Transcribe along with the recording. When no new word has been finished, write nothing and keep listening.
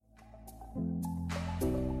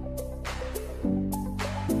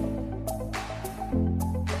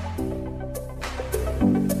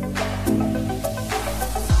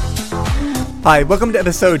Hi, welcome to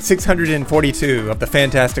episode 642 of the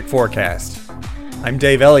Fantastic Forecast. I'm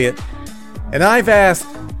Dave Elliott, and I've asked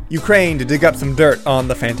Ukraine to dig up some dirt on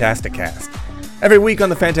the Fantastic Cast. Every week on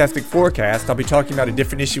the Fantastic Forecast, I'll be talking about a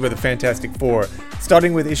different issue of the Fantastic Four,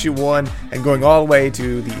 starting with issue 1 and going all the way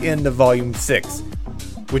to the end of volume 6,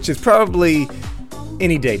 which is probably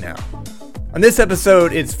any day now. On this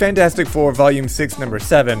episode, it's Fantastic Four volume 6, number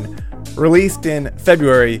 7, released in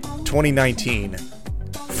February 2019.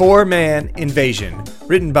 Four-Man Invasion,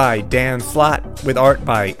 written by Dan Slott, with art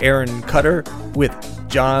by Aaron Cutter, with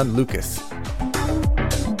John Lucas.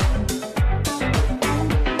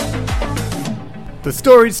 The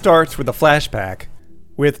story starts with a flashback,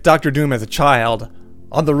 with Dr. Doom as a child,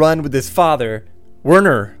 on the run with his father,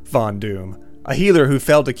 Werner Von Doom, a healer who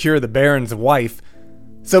failed to cure the Baron's wife.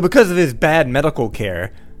 So because of his bad medical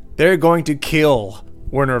care, they're going to kill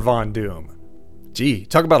Werner Von Doom. Gee,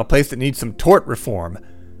 talk about a place that needs some tort reform.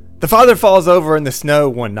 The father falls over in the snow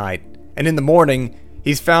one night, and in the morning,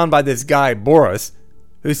 he's found by this guy, Boris,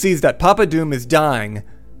 who sees that Papa Doom is dying,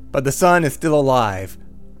 but the son is still alive,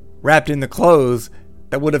 wrapped in the clothes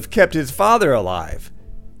that would have kept his father alive.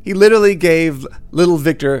 He literally gave little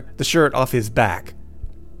Victor the shirt off his back.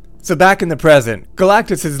 So back in the present,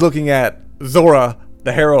 Galactus is looking at Zora,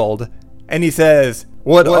 the Herald, and he says,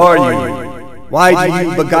 What are you? Why do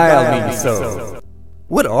you beguile me so?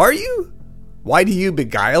 What are you? Why do you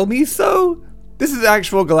beguile me so? This is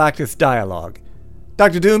actual Galactus dialogue.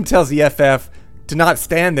 Dr. Doom tells the FF to not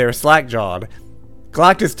stand there slack-jawed.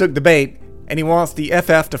 Galactus took the bait, and he wants the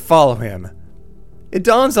FF to follow him. It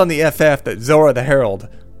dawns on the FF that Zora the Herald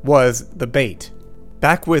was the bait.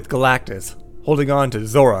 Back with Galactus, holding on to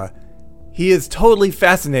Zora, he is totally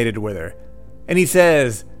fascinated with her, and he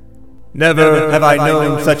says, Never have I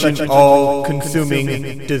known such an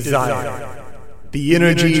all-consuming desire. The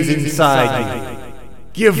energies inside me.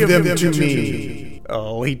 Give them to me.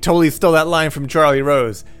 Oh, he totally stole that line from Charlie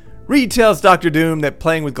Rose. Reed tells Dr. Doom that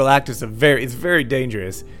playing with Galactus is very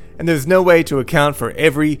dangerous, and there's no way to account for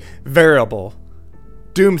every variable.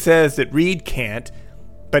 Doom says that Reed can't,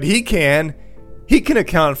 but he can. He can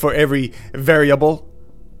account for every variable.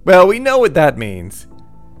 Well, we know what that means.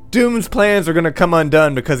 Doom's plans are going to come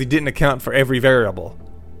undone because he didn't account for every variable.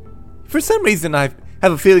 For some reason, I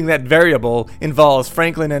have a feeling that variable involves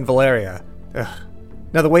Franklin and Valeria. Ugh.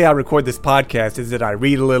 Now, the way I record this podcast is that I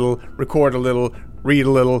read a little, record a little, read a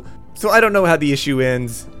little, so I don't know how the issue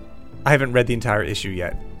ends. I haven't read the entire issue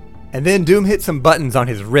yet. And then Doom hits some buttons on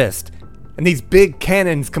his wrist, and these big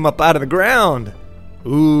cannons come up out of the ground.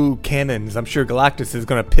 Ooh, cannons. I'm sure Galactus is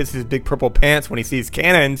going to piss his big purple pants when he sees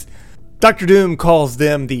cannons. Dr. Doom calls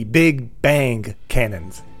them the Big Bang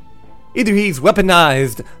Cannons. Either he's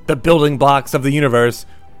weaponized the building blocks of the universe,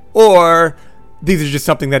 or these are just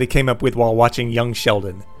something that he came up with while watching Young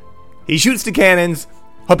Sheldon. He shoots the cannons,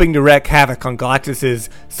 hoping to wreak havoc on Galactus'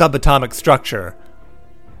 subatomic structure.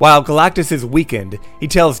 While Galactus is weakened, he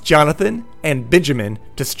tells Jonathan and Benjamin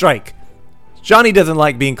to strike. Johnny doesn't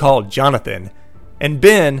like being called Jonathan, and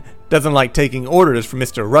Ben doesn't like taking orders from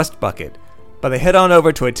Mr. Rustbucket, but they head on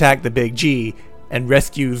over to attack the Big G and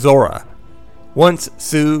rescue Zora. Once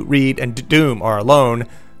Sue, Reed, and Doom are alone,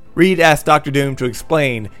 Reed asks Dr. Doom to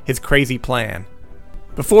explain his crazy plan.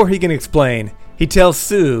 Before he can explain, he tells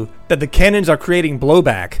Sue that the cannons are creating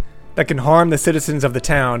blowback that can harm the citizens of the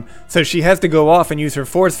town, so she has to go off and use her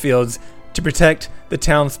force fields to protect the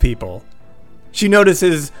townspeople. She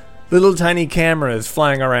notices little tiny cameras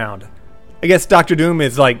flying around. I guess Dr. Doom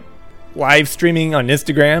is like live streaming on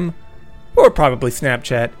Instagram, or probably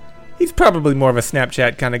Snapchat. He's probably more of a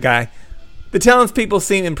Snapchat kind of guy. The townspeople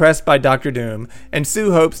seem impressed by Dr. Doom, and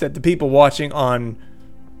Sue hopes that the people watching on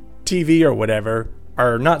TV or whatever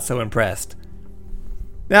are not so impressed.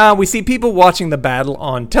 Now, we see people watching the battle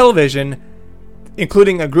on television,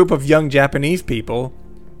 including a group of young Japanese people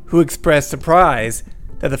who express surprise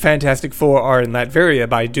that the Fantastic Four are in Latveria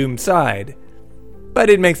by Doom's side, but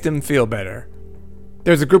it makes them feel better.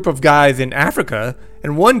 There's a group of guys in Africa,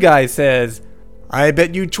 and one guy says, I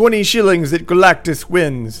bet you 20 shillings that Galactus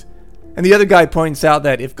wins. And the other guy points out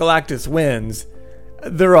that if Galactus wins,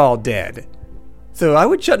 they're all dead. So I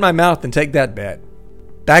would shut my mouth and take that bet.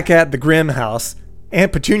 Back at the Grimm house,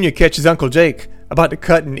 Aunt Petunia catches Uncle Jake about to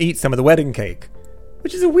cut and eat some of the wedding cake,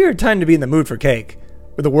 which is a weird time to be in the mood for cake,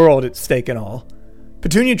 with the world at stake and all.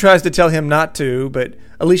 Petunia tries to tell him not to, but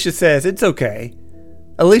Alicia says it's okay.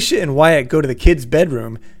 Alicia and Wyatt go to the kids'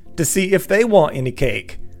 bedroom to see if they want any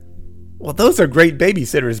cake. Well, those are great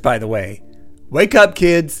babysitters, by the way. Wake up,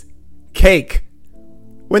 kids. Cake.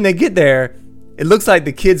 When they get there, it looks like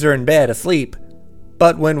the kids are in bed asleep,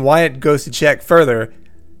 but when Wyatt goes to check further,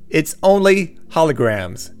 it's only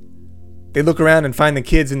holograms. They look around and find the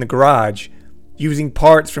kids in the garage, using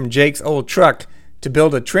parts from Jake's old truck to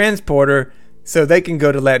build a transporter so they can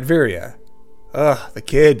go to Latveria. Ugh, the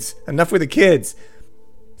kids. Enough with the kids.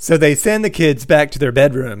 So they send the kids back to their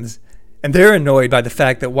bedrooms, and they're annoyed by the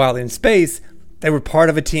fact that while in space, they were part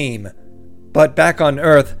of a team. But back on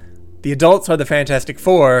Earth, the adults are the Fantastic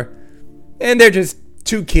Four, and they're just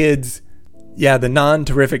two kids. Yeah, the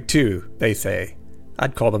non-terrific two, they say.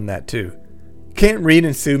 I'd call them that too. Can't Reed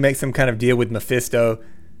and Sue make some kind of deal with Mephisto,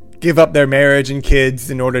 give up their marriage and kids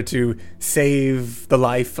in order to save the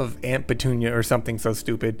life of Aunt Petunia or something so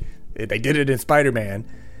stupid? They did it in Spider-Man.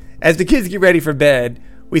 As the kids get ready for bed,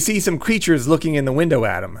 we see some creatures looking in the window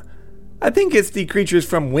at them. I think it's the creatures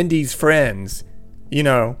from Wendy's Friends. You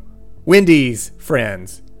know, Wendy's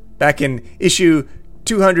Friends. Back in issue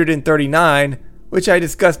 239, which I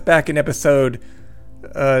discussed back in episode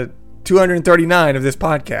 239 of this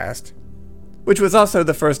podcast, which was also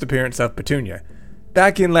the first appearance of Petunia.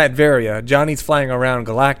 Back in Latveria, Johnny's flying around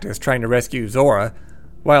Galactus trying to rescue Zora,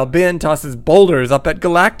 while Ben tosses boulders up at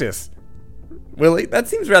Galactus. Willie, that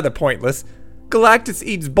seems rather pointless. Galactus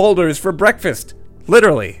eats boulders for breakfast.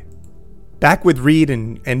 Literally. Back with Reed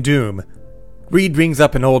and Doom, Reed brings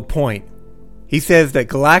up an old point. He says that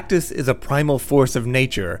Galactus is a primal force of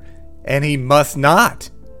nature, and he must not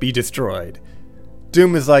be destroyed.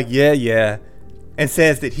 Doom is like, yeah, and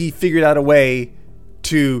says that he figured out a way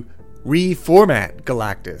to reformat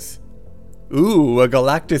Galactus. Ooh, a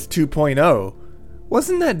Galactus 2.0.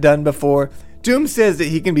 Wasn't that done before? Doom says that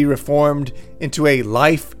he can be reformed into a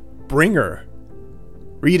life bringer.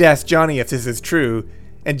 Reed asks Johnny if this is true,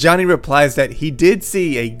 and Johnny replies that he did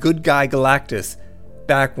see a good guy Galactus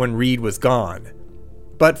back when Reed was gone.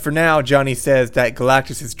 But for now, Johnny says that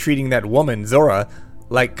Galactus is treating that woman, Zora,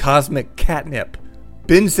 like cosmic catnip.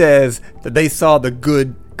 Ben says that they saw the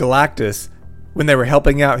good Galactus when they were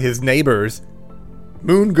helping out his neighbors,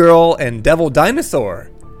 Moon Girl and Devil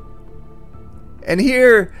Dinosaur. And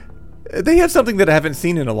here, they have something that I haven't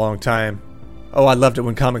seen in a long time. Oh, I loved it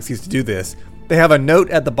when comics used to do this. They have a note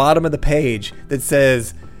at the bottom of the page that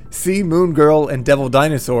says, "See Moon Girl and Devil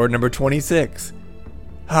Dinosaur number 26.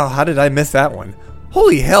 Oh, how did I miss that one?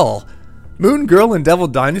 Holy hell! Moon Girl and Devil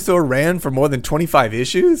Dinosaur ran for more than 25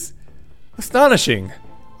 issues? Astonishing.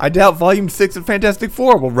 I doubt Volume 6 of Fantastic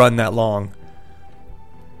Four will run that long.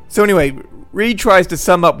 So anyway, Reed tries to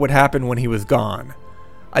sum up what happened when he was gone.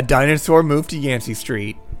 A dinosaur moved to Yancey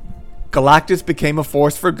Street, Galactus became a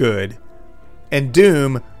force for good, and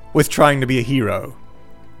Doom was trying to be a hero.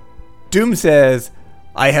 Doom says,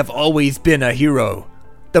 "I have always been a hero.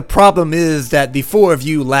 The problem is that the four of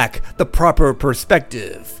you lack the proper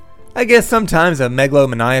perspective." I guess sometimes a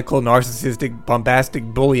megalomaniacal, narcissistic, bombastic,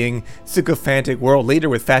 bullying, sycophantic world leader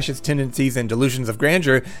with fascist tendencies and delusions of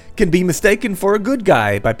grandeur can be mistaken for a good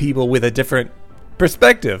guy by people with a different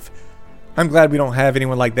perspective. I'm glad we don't have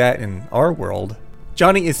anyone like that in our world.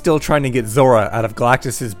 Johnny is still trying to get Zora out of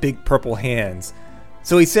Galactus' big purple hands.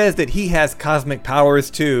 So he says that he has cosmic powers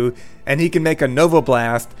too, and he can make a Nova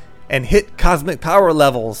Blast and hit cosmic power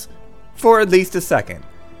levels for at least a second.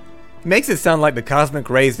 Makes it sound like the cosmic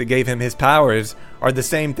rays that gave him his powers are the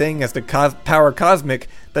same thing as the power cosmic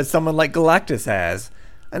that someone like Galactus has.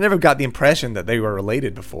 I never got the impression that they were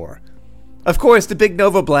related before. Of course, the big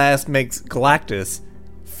Nova Blast makes Galactus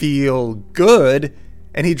feel good,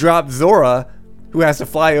 and he drops Zora, who has to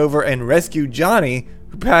fly over and rescue Johnny,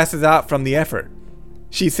 who passes out from the effort.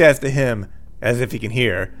 She says to him, as if he can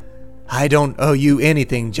hear, "I don't owe you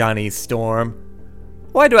anything, Johnny Storm."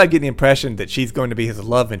 Why do I get the impression that she's going to be his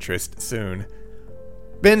love interest soon?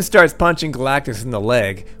 Ben starts punching Galactus in the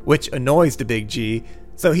leg, which annoys the Big G,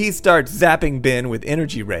 so he starts zapping Ben with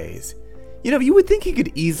energy rays. You know, you would think he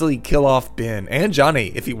could easily kill off Ben and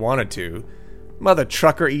Johnny if he wanted to. Mother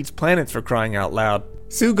trucker eats planets, for crying out loud.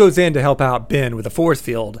 Sue goes in to help out Ben with a force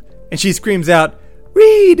field, and she screams out,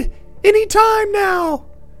 "Reed, any time now!"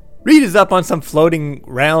 Reed is up on some floating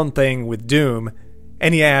round thing with Doom,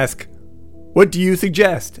 and he asks, "What do you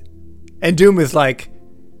suggest?" And Doom is like,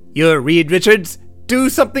 "You're Reed Richards, do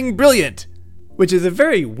something brilliant," which is a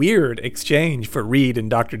very weird exchange for Reed and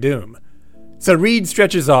Dr. Doom. So Reed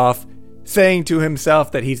stretches off, saying to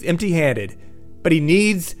himself that he's empty-handed, but he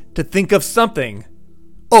needs to think of something.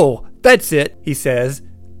 "Oh, that's it," he says,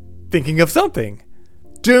 thinking of something.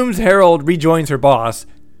 Doom's herald rejoins her boss,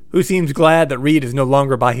 who seems glad that Reed is no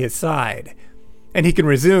longer by his side, and he can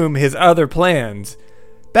resume his other plans.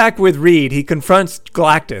 Back with Reed, he confronts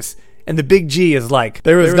Galactus, and the Big G is like,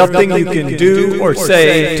 "There is nothing you can do or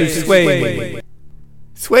say to sway me."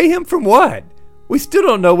 Sway him from what? We still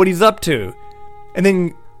don't know what he's up to. And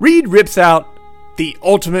then Reed rips out the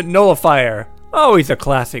ultimate nullifier, Always a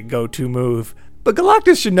classic go-to move, but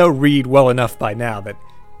Galactus should know Reed well enough by now that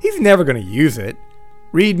he's never going to use it.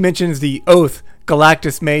 Reed mentions the oath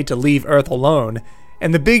Galactus made to leave Earth alone,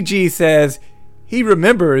 and the Big G says he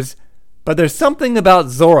remembers, but there's something about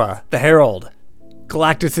Zora, the Herald.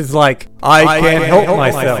 Galactus is like, I can't help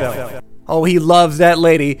myself. Oh, he loves that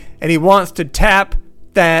lady, and he wants to tap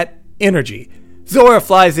that energy. Zora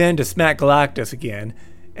flies in to smack Galactus again,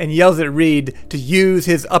 and yells at Reed to use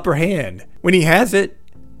his upper hand. When he has it,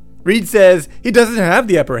 Reed says he doesn't have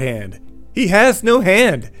the upper hand. He has no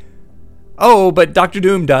hand. Oh, but Dr.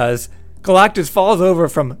 Doom does. Galactus falls over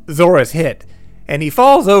from Zora's hit, and he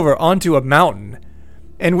falls over onto a mountain.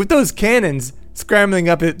 And with those cannons scrambling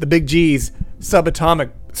up at the Big G's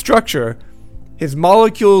subatomic structure, his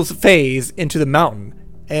molecules phase into the mountain,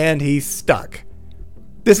 and he's stuck.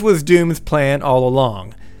 This was Doom's plan all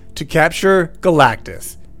along, to capture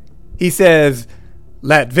Galactus. He says,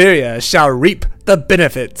 Latveria shall reap the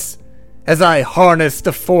benefits as I harness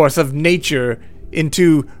the force of nature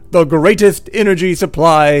into the greatest energy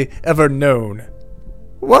supply ever known.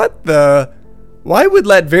 What the? Why would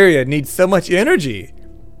Latveria need so much energy?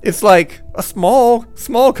 It's like a small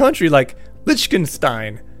country like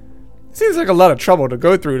Liechtenstein. Seems like a lot of trouble to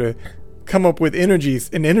go through to come up with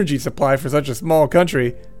an energy supply for such a small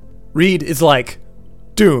country. Reed is like,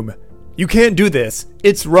 Doom, you can't do this.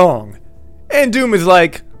 It's wrong. And Doom is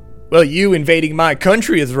like, well, you invading my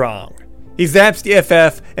country is wrong. He zaps the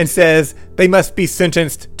FF and says they must be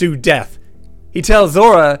sentenced to death. He tells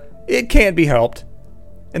Zora it can't be helped.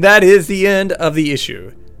 And that is the end of the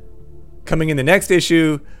issue. Coming in the next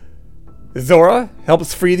issue, Zora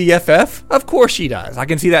helps free the FF? Of course she does. I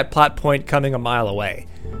can see that plot point coming a mile away.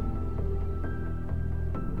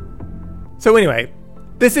 So anyway,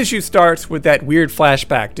 this issue starts with that weird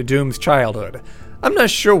flashback to Doom's childhood. I'm not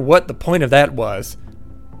sure what the point of that was.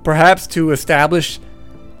 Perhaps to establish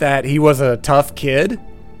that he was a tough kid?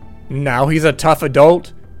 Now he's a tough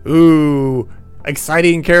adult? Ooh,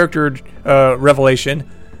 exciting character revelation.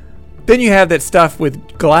 Then you have that stuff with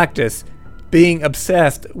Galactus being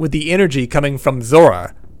obsessed with the energy coming from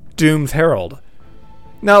Zora, Doom's Herald.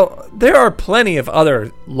 Now, there are plenty of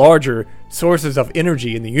other larger sources of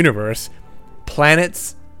energy in the universe.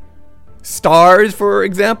 Planets, stars, for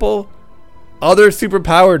example, other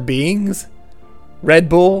superpowered beings, Red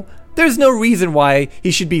Bull. There's no reason why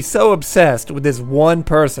he should be so obsessed with this one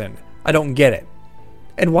person. I don't get it.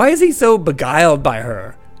 And why is he so beguiled by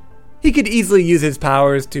her? He could easily use his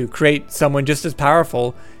powers to create someone just as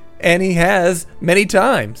powerful, and he has many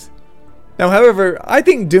times. Now, however, I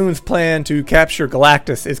think Doom's plan to capture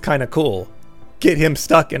Galactus is kind of cool. Get him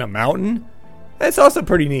stuck in a mountain? That's also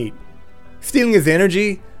pretty neat. Stealing his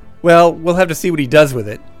energy? Well, we'll have to see what he does with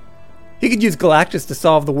it. He could use Galactus to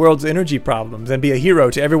solve the world's energy problems and be a hero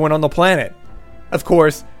to everyone on the planet. Of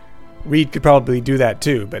course, Reed could probably do that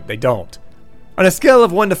too, but they don't. On a scale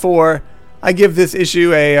of 1 to 4, I give this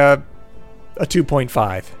issue a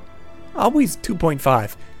 2.5. Always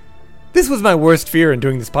 2.5. This was my worst fear in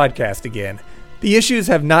doing this podcast again. The issues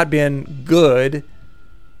have not been good,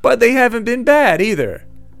 but they haven't been bad either.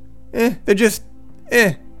 They're just,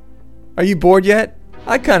 Are you bored yet?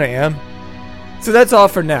 I kinda am. So that's all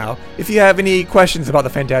for now. If you have any questions about the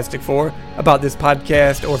Fantastic Four, about this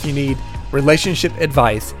podcast, or if you need relationship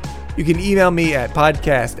advice, you can email me at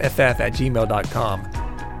podcastff@gmail.com.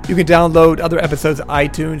 You can download other episodes of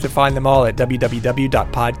iTunes and find them all at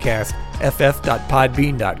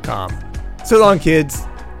www.podcastff.podbean.com. So long, kids.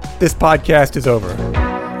 This podcast is over.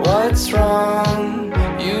 What's wrong?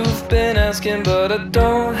 You've been asking, but I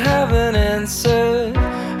don't have an answer.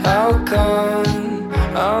 How come?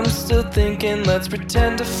 I'm still thinking, let's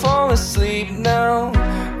pretend to fall asleep now.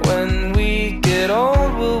 When we get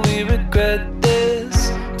old, will we regret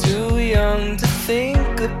this? Too young to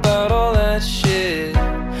think about all that shit.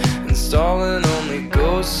 And stalling only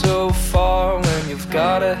goes so far when you've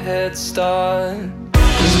got a head start.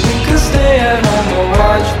 'Cause we could stay at home or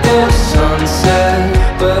watch the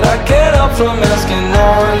sunset, but I can't help from asking,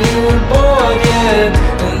 are you bored yet?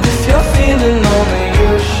 And if you're feeling lonely,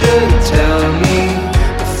 you should tell me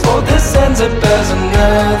before this ends up as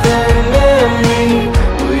another